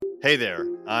Hey there,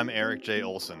 I'm Erik J.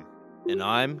 Olson. And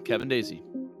I'm Kevin Daisy.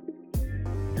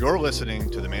 You're listening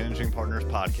to the Managing Partners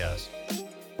Podcast,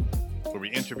 where we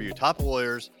interview top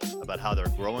lawyers about how they're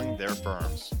growing their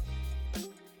firms.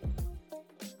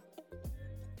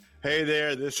 Hey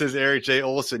there, this is Erik J.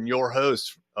 Olson, your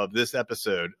host of this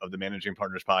episode of the Managing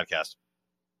Partners Podcast.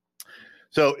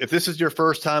 So if this is your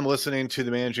first time listening to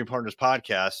the Managing Partners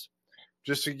Podcast,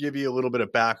 just to give you a little bit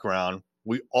of background,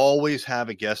 we always have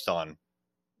a guest on.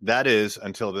 That is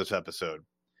until this episode.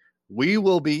 We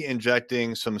will be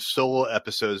injecting some solo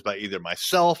episodes by either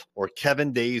myself or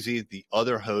Kevin Daisy, the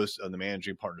other host of the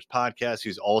Managing Partners Podcast.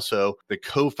 He's also the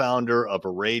co-founder of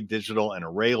Array Digital and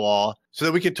Array Law, so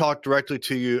that we can talk directly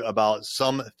to you about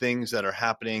some things that are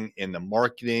happening in the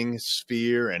marketing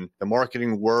sphere and the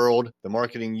marketing world, the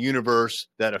marketing universe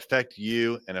that affect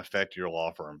you and affect your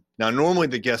law firm. Now, normally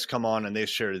the guests come on and they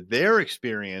share their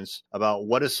experience about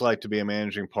what it's like to be a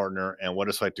managing partner and what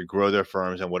it's like to grow their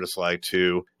firms and what it's like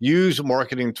to use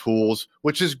marketing tools,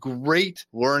 which is great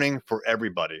learning for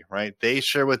everybody, right? They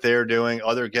share what they're doing.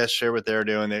 Other guests share what they're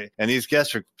doing. And these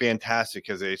guests are fantastic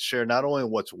because they share not only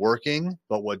what's working,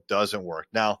 but what doesn't work.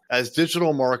 Now, as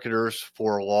digital marketers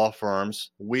for law firms,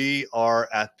 we are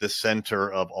at the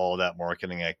center of all that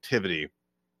marketing activity.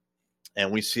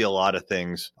 And we see a lot of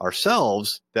things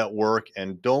ourselves that work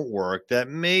and don't work that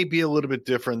may be a little bit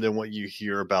different than what you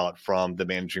hear about from the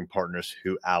managing partners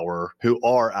who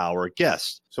are our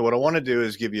guests. So what I want to do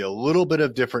is give you a little bit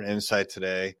of different insight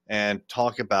today and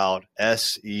talk about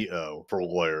SEO for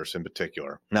lawyers in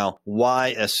particular. Now,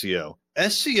 why SEO?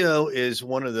 SEO is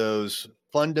one of those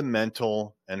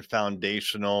fundamental and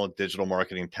foundational digital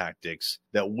marketing tactics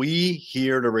that we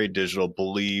here at Array Digital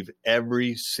believe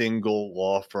every single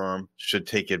law firm should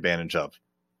take advantage of.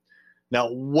 Now,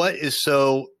 what is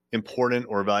so important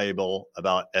or valuable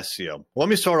about SEO? Let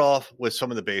me start off with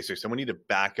some of the basics, and we need to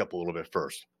back up a little bit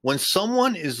first. When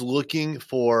someone is looking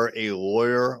for a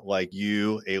lawyer like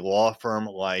you, a law firm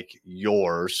like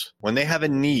yours, when they have a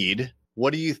need,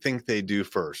 what do you think they do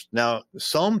first? Now,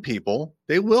 some people,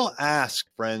 they will ask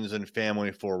friends and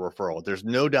family for a referral. There's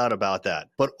no doubt about that.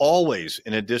 But always,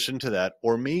 in addition to that,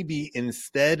 or maybe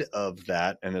instead of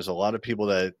that, and there's a lot of people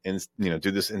that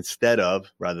do this instead of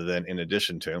rather than in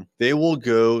addition to, they will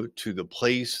go to the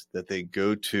place that they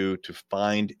go to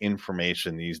find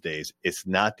information these days. It's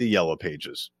not the yellow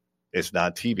pages. It's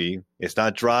not TV. It's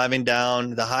not driving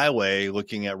down the highway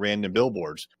looking at random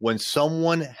billboards. When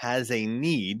someone has a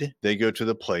need, they go to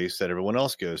the place that everyone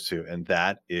else goes to, and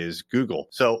that is Google.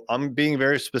 So I'm being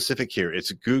very specific here.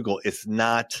 It's Google. It's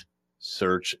not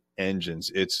search engines.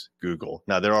 It's Google.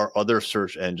 Now, there are other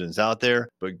search engines out there,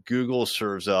 but Google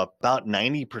serves up about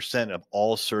 90% of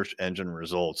all search engine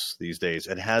results these days.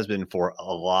 It has been for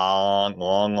a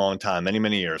long time,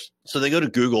 many years. So they go to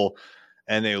Google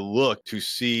and they look to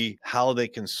see how they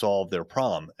can solve their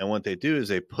problem. And what they do is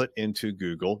they put into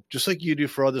Google, just like you do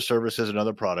for other services and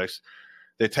other products,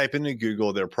 they type into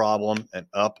Google their problem and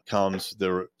up comes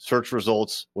the search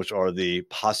results, which are the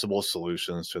possible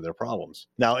solutions to their problems.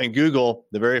 Now in Google,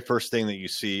 the very first thing that you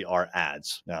see are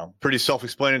ads. Now, pretty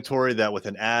self-explanatory that with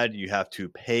an ad, you have to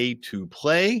pay to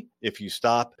play. If you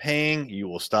stop paying, you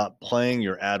will stop playing.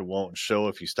 Your ad won't show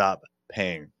if you stop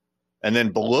paying. And then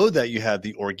below that, you have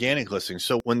the organic listing.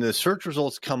 So when the search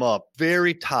results come up,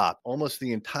 very top, almost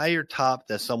the entire top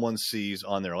that someone sees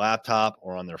on their laptop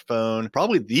or on their phone,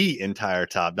 probably the entire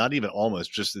top, not even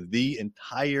almost, just the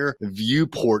entire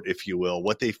viewport, if you will,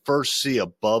 what they first see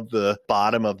above the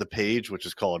bottom of the page, which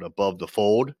is called above the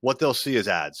fold, what they'll see is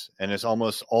ads. And it's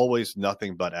almost always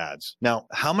nothing but ads. Now,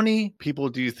 how many people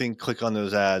do you think click on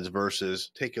those ads versus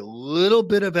take a little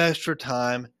bit of extra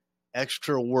time,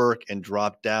 extra work, and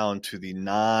drop down to the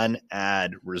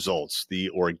non-ad results, the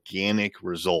organic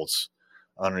results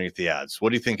underneath the ads?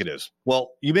 What do you think it is?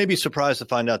 Well, you may be surprised to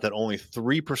find out that only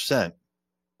 3%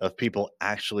 of people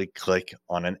actually click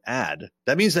on an ad.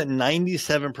 That means that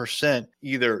 97%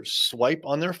 either swipe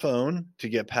on their phone to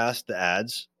get past the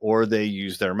ads, or they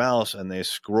use their mouse and they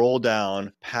scroll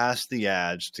down past the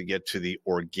ads to get to the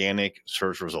organic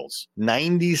search results.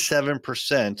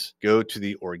 97% go to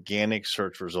the organic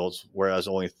search results, whereas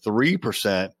only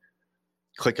 3%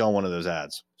 click on one of those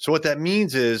ads. So what that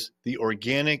means is the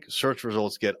organic search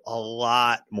results get a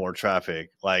lot more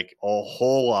traffic, like a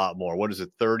whole lot more. What is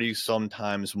it? 30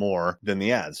 sometimes more than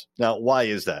the ads. Now, why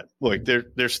is that? Look,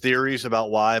 there's theories about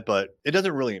why, but it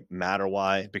doesn't really matter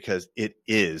why, because it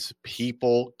is.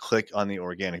 People click on the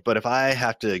organic. But if I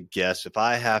have to guess, if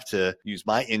I have to use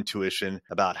my intuition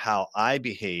about how I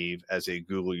behave as a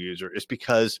Google user, it's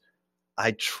because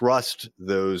I trust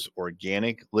those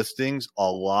organic listings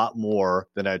a lot more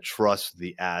than I trust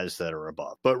the ads that are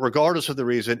above. But regardless of the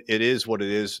reason, it is what it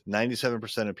is.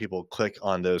 97% of people click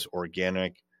on those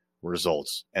organic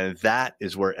results. And that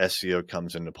is where SEO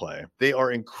comes into play. They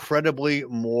are incredibly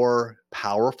more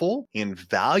powerful and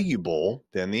valuable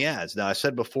than the ads. Now, I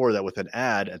said before that with an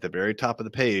ad at the very top of the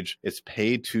page, it's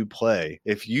pay to play.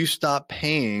 If you stop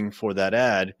paying for that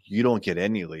ad, you don't get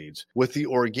any leads. With the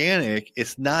organic,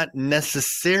 it's not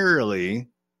necessarily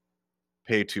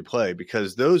pay to play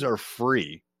because those are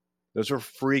free. Those are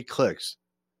free clicks.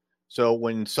 So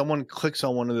when someone clicks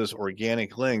on one of those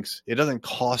organic links, it doesn't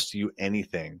cost you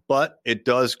anything, but it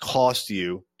does cost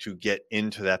you to get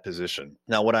into that position.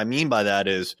 Now, what I mean by that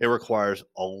is it requires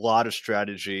a lot of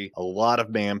strategy, a lot of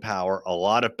manpower, a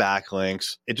lot of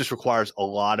backlinks. It just requires a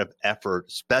lot of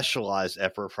effort, specialized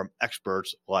effort from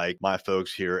experts like my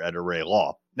folks here at Array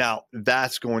Law. Now,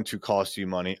 that's going to cost you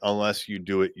money unless you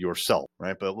do it yourself,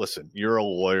 right? But listen, you're a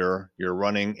lawyer, you're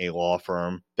running a law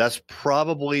firm. That's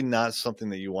probably not something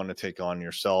that you want to take on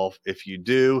yourself. If you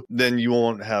do, then you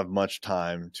won't have much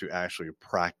time to actually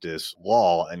practice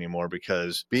law anymore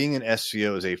because being an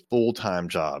SEO is a full-time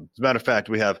job. As a matter of fact,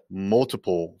 we have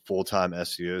multiple full-time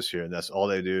SEOs here, and that's all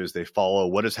they do is they follow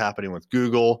what is happening with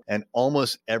Google. And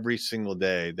almost every single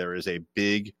day, there is a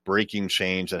big breaking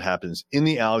change that happens in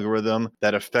the algorithm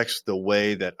that affects the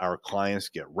way that our clients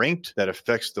get ranked, that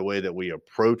affects the way that we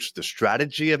approach the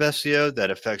strategy of SEO,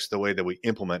 that affects the way that we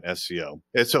implement SEO.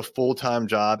 It's a full-time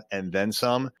job and then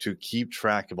some to keep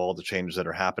track of all the changes that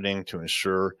are happening to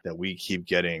ensure that we keep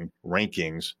getting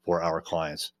rankings for our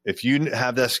clients. If you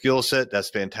have that skill set,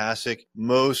 that's fantastic.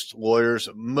 Most lawyers,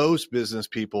 most business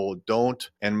people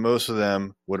don't, and most of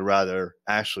them would rather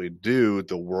actually do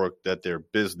the work that their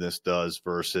business does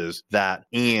versus that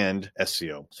and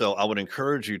SEO. So I would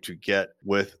encourage you to get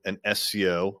with an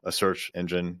SEO, a search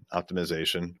engine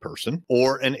optimization person,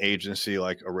 or an agency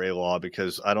like Array Law,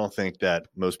 because I don't think that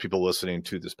most people listening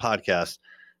to this podcast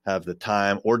have the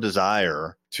time or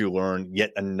desire to learn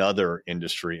yet another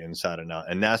industry inside and out.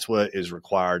 And that's what is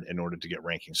required in order to get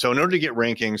rankings. So in order to get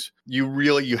rankings,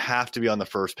 you have to be on the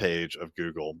first page of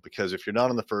Google, because if you're not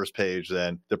on the first page,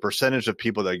 then the percentage of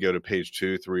people that go to page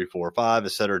 2, 3, 4, 5,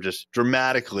 et cetera, just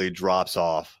dramatically drops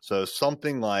off. So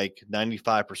something like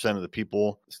 95% of the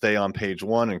people stay on page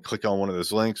 1 and click on one of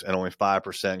those links, and only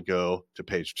 5% go to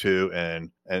page 2,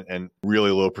 and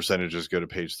really low percentages go to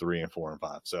page 3 and 4 and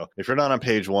 5. So if you're not on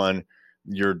page 1,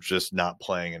 you're just not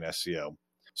playing in SEO.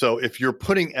 So if you're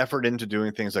putting effort into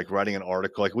doing things like writing an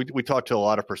article, like we talk to a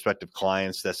lot of prospective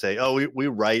clients that say, oh, we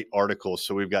write articles,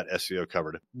 so we've got SEO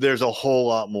covered. There's a whole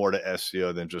lot more to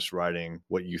SEO than just writing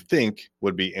what you think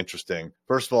would be interesting.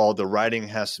 First of all, the writing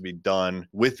has to be done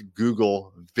with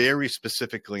Google very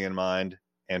specifically in mind,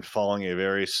 and following a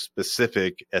very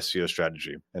specific SEO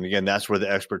strategy. And again, that's where the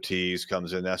expertise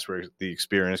comes in. That's where the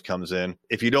experience comes in.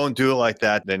 If you don't do it like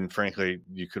that, then frankly,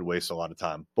 you could waste a lot of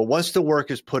time. But once the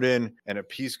work is put in and a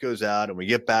piece goes out and we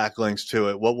get backlinks to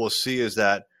it, what we'll see is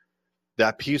that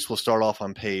piece will start off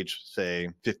on page, say,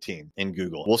 15 in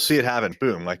Google. We'll see it happen,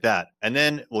 boom, like that. And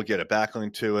then we'll get a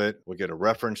backlink to it. We'll get a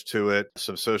reference to it.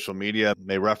 Some social media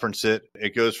may reference it.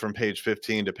 It goes from page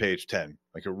 15 to page 10,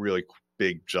 like a really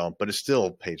big jump, but it's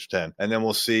still page 10. And then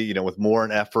we'll see, with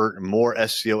more effort and more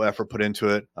SEO effort put into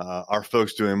it, our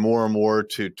folks doing more and more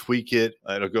to tweak it.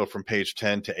 It'll go from page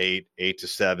 10 to 8, 8 to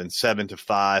 7, 7 to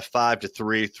 5, 5 to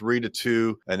 3, 3 to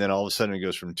 2, and then all of a sudden it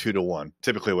goes from 2 to 1.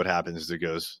 Typically what happens is it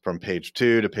goes from page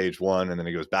 2 to page 1, and then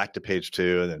it goes back to page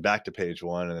 2, and then back to page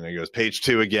 1, and then it goes page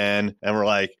 2 again. And we're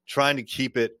like trying to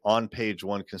keep it on page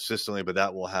 1 consistently, but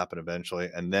that will happen eventually.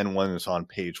 And then when it's on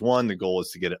page 1, the goal is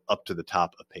to get it up to the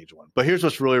top of page 1. But here's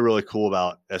what's really, really cool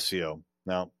about SEO.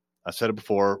 Now, I said it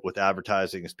before, with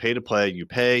advertising, it's pay to play. You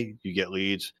pay, you get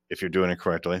leads if you're doing it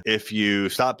correctly. If you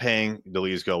stop paying, the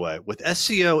leads go away. With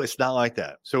SEO, it's not like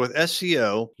that. So with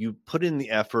SEO, you put in the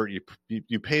effort,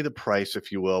 you pay the price,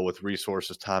 if you will, with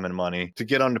resources, time, and money to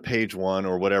get onto page 1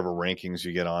 or whatever rankings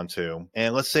you get onto.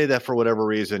 And let's say that for whatever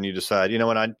reason, you decide, you know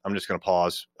what, I'm just going to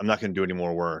pause. I'm not going to do any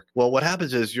more work. Well, what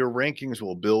happens is your rankings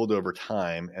will build over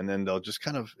time, and then they'll just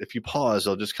kind of, if you pause,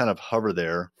 they'll just kind of hover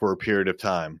there for a period of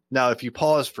time. Now, if you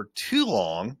pause for too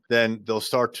long, then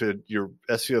your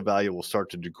SEO value will start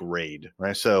to degrade degrade,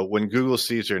 right? So when Google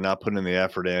sees you're not putting the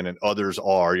effort in and others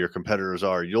are, your competitors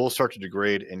are, you'll start to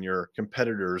degrade and your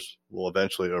competitors will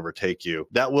eventually overtake you.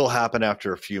 That will happen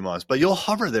after a few months, but you'll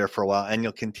hover there for a while and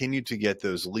you'll continue to get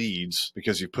those leads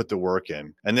because you put the work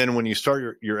in. And then when you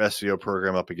start your SEO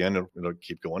program up again, it'll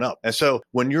keep going up. And so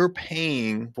when you're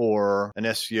paying for an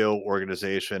SEO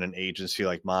organization, an agency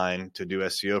like mine to do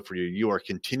SEO for you, you are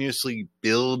continuously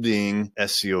building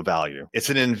SEO value. It's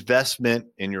an investment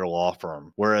in your law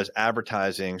firm, whereas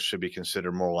advertising should be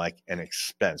considered more like an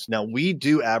expense. Now, we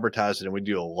do advertising and we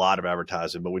do a lot of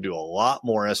advertising, but we do a lot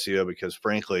more SEO because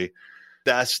frankly,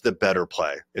 that's the better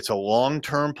play. It's a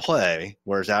long-term play,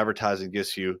 whereas advertising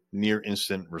gets you near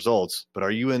instant results. But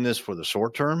are you in this for the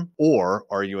short term or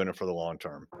are you in it for the long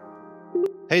term?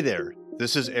 Hey there,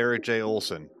 this is Erik J.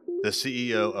 Olson, the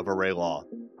CEO of Array Law.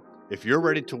 If you're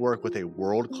ready to work with a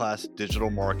world-class digital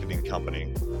marketing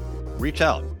company, reach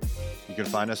out. You can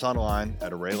find us online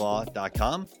at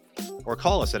arraylaw.com or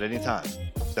call us at any time,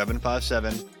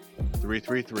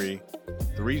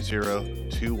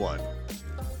 757-333-3021.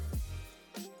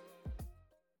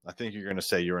 I think you're going to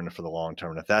say you're in it for the long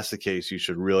term. And if that's the case, you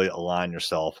should really align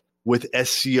yourself with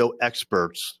SEO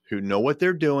experts who know what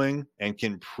they're doing and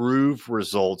can prove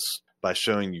results by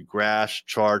showing you graphs,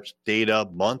 charts, data,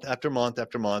 month after month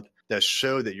after month that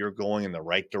show that you're going in the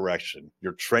right direction.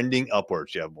 You're trending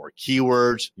upwards. You have more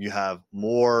keywords. You have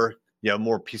more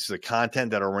pieces of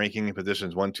content that are ranking in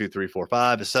positions 1, 2, 3, 4,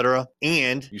 5, etc.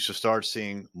 And you should start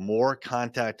seeing more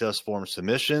contact us form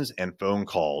submissions and phone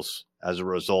calls as a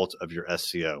result of your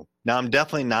SEO. Now, I'm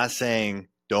definitely not saying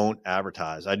don't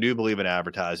advertise. I do believe in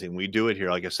advertising. We do it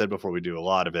here. Like I said before, we do a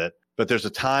lot of it. But there's a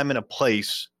time and a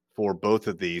place for both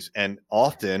of these. And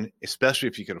often, especially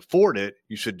if you can afford it,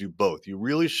 you should do both. You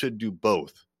really should do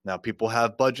both. Now, people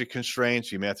have budget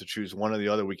constraints. You may have to choose one or the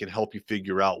other. We can help you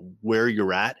figure out where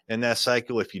you're at in that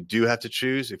cycle. If you do have to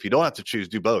choose, if you don't have to choose,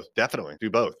 do both. Definitely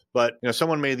do both. But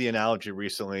someone made the analogy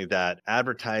recently that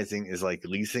advertising is like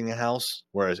leasing a house,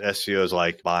 whereas SEO is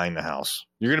like buying the house.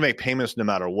 You're going to make payments no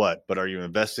matter what, but are you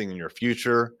investing in your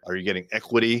future? Are you getting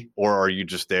equity or are you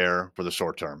just there for the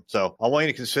short term? So I want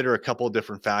you to consider a couple of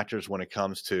different factors when it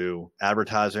comes to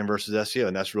advertising versus SEO.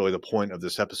 And that's really the point of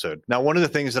this episode. Now, one of the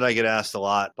things that I get asked a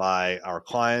lot by our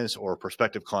clients or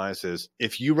prospective clients is,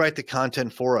 if you write the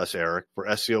content for us, Erik, for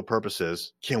SEO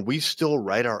purposes, can we still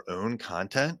write our own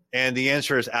content? And the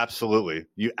answer is absolutely.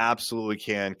 You absolutely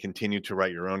can continue to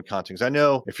write your own content. Because I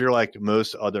know if you're like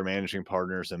most other managing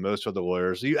partners and most other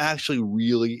lawyers, you actually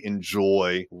really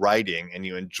enjoy writing and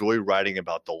you enjoy writing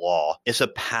about the law. It's a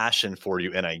passion for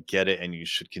you and I get it and you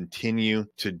should continue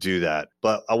to do that.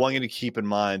 But I want you to keep in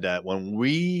mind that when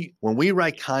we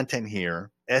write content here,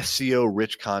 SEO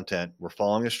rich content, we're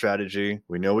following a strategy.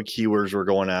 We know what keywords we're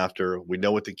going after. We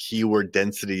know what the keyword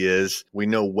density is. We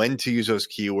know when to use those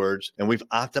keywords. And we've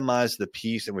optimized the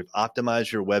piece and we've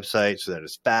optimized your website so that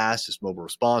it's fast, it's mobile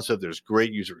responsive, there's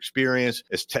great user experience,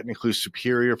 it's technically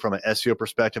superior from an SEO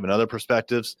perspective and other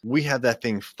perspectives. We have that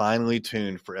thing finely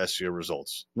tuned for SEO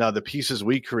results. Now, the pieces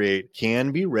we create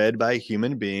can be read by a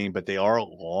human being, but they are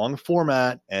long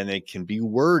format and they can be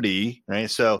wordy, right?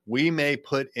 So we may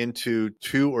put into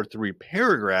 2 or 3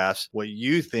 paragraphs what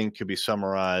you think could be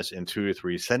summarized in 2 or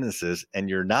 3 sentences, and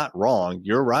you're not wrong,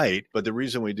 you're right. But the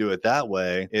reason we do it that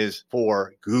way is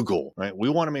for Google, right? We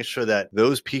want to make sure that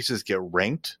those pieces get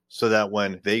ranked so that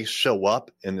when they show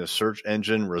up in the search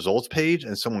engine results page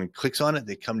and someone clicks on it,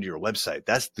 they come to your website.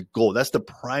 That's the goal. That's the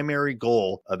primary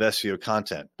goal of SEO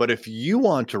content. But if you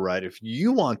want to write, if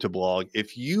you want to blog,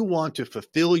 if you want to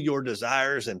fulfill your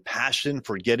desires and passion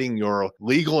for getting your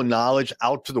legal knowledge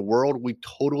out to the world, we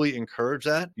totally encourage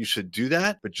that. You should do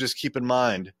that. But just keep in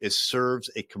mind, it serves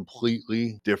a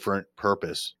completely different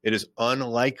purpose. It is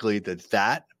unlikely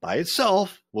that by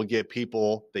itself will get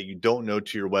people that you don't know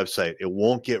to your website. It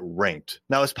won't get ranked.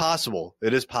 Now, it's possible.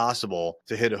 It is possible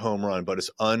to hit a home run, but it's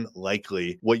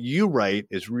unlikely. What you write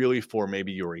is really for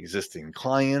maybe your existing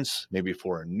clients, maybe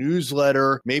for a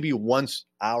newsletter, maybe once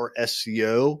our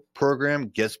SEO program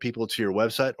gets people to your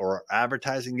website or our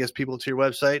advertising gets people to your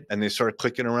website and they start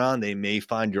clicking around, they may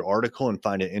find your article and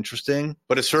find it interesting,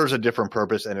 but it serves a different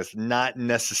purpose and it's not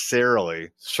necessarily,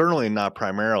 certainly not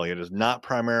primarily, it is not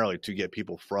primarily to get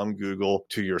people from Google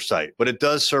to your site. But it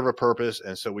does serve a purpose.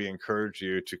 And so we encourage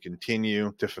you to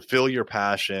continue to fulfill your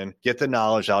passion, get the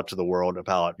knowledge out to the world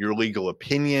about your legal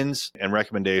opinions and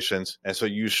recommendations. And so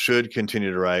you should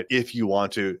continue to write if you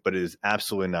want to, but it is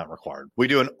absolutely not required. We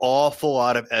do an awful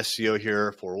lot of SEO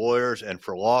here for lawyers and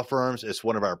for law firms. It's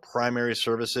one of our primary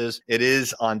services. It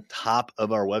is on top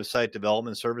of our website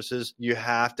development services. You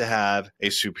have to have a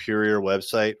superior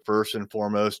website, first and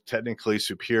foremost, technically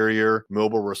superior,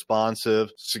 mobile responsive,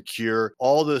 secure.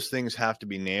 All those things have to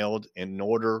be nailed in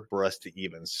order for us to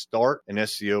even start an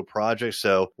SEO project.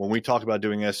 So when we talk about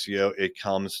doing SEO, it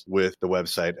comes with the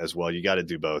website as well. You got to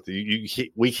do both.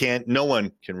 We can't, no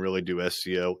one can really do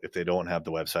SEO if they don't have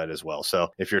the website as well. So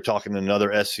if you're talking to another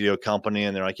SEO company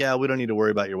and they're like, yeah, we don't need to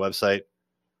worry about your website,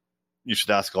 you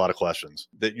should ask a lot of questions.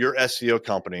 That your SEO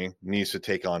company needs to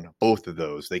take on both of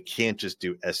those. They can't just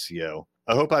do SEO.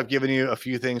 I hope I've given you a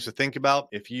few things to think about.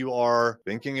 If you are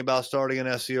thinking about starting an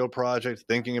SEO project,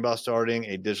 thinking about starting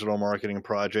a digital marketing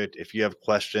project, if you have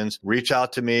questions, reach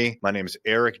out to me. My name is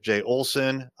Erik J.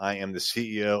 Olson. I am the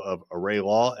CEO of Array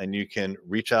Law, and you can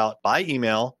reach out by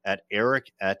email at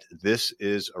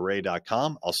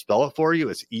erik@thisisarray.com. I'll spell it for you.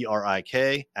 It's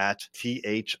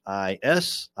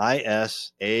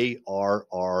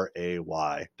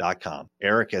ERIK@THISISARRAY.com.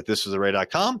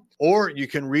 Erik@thisisarray.com. Or you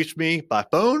can reach me by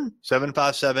phone,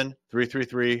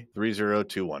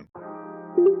 757-333-3021.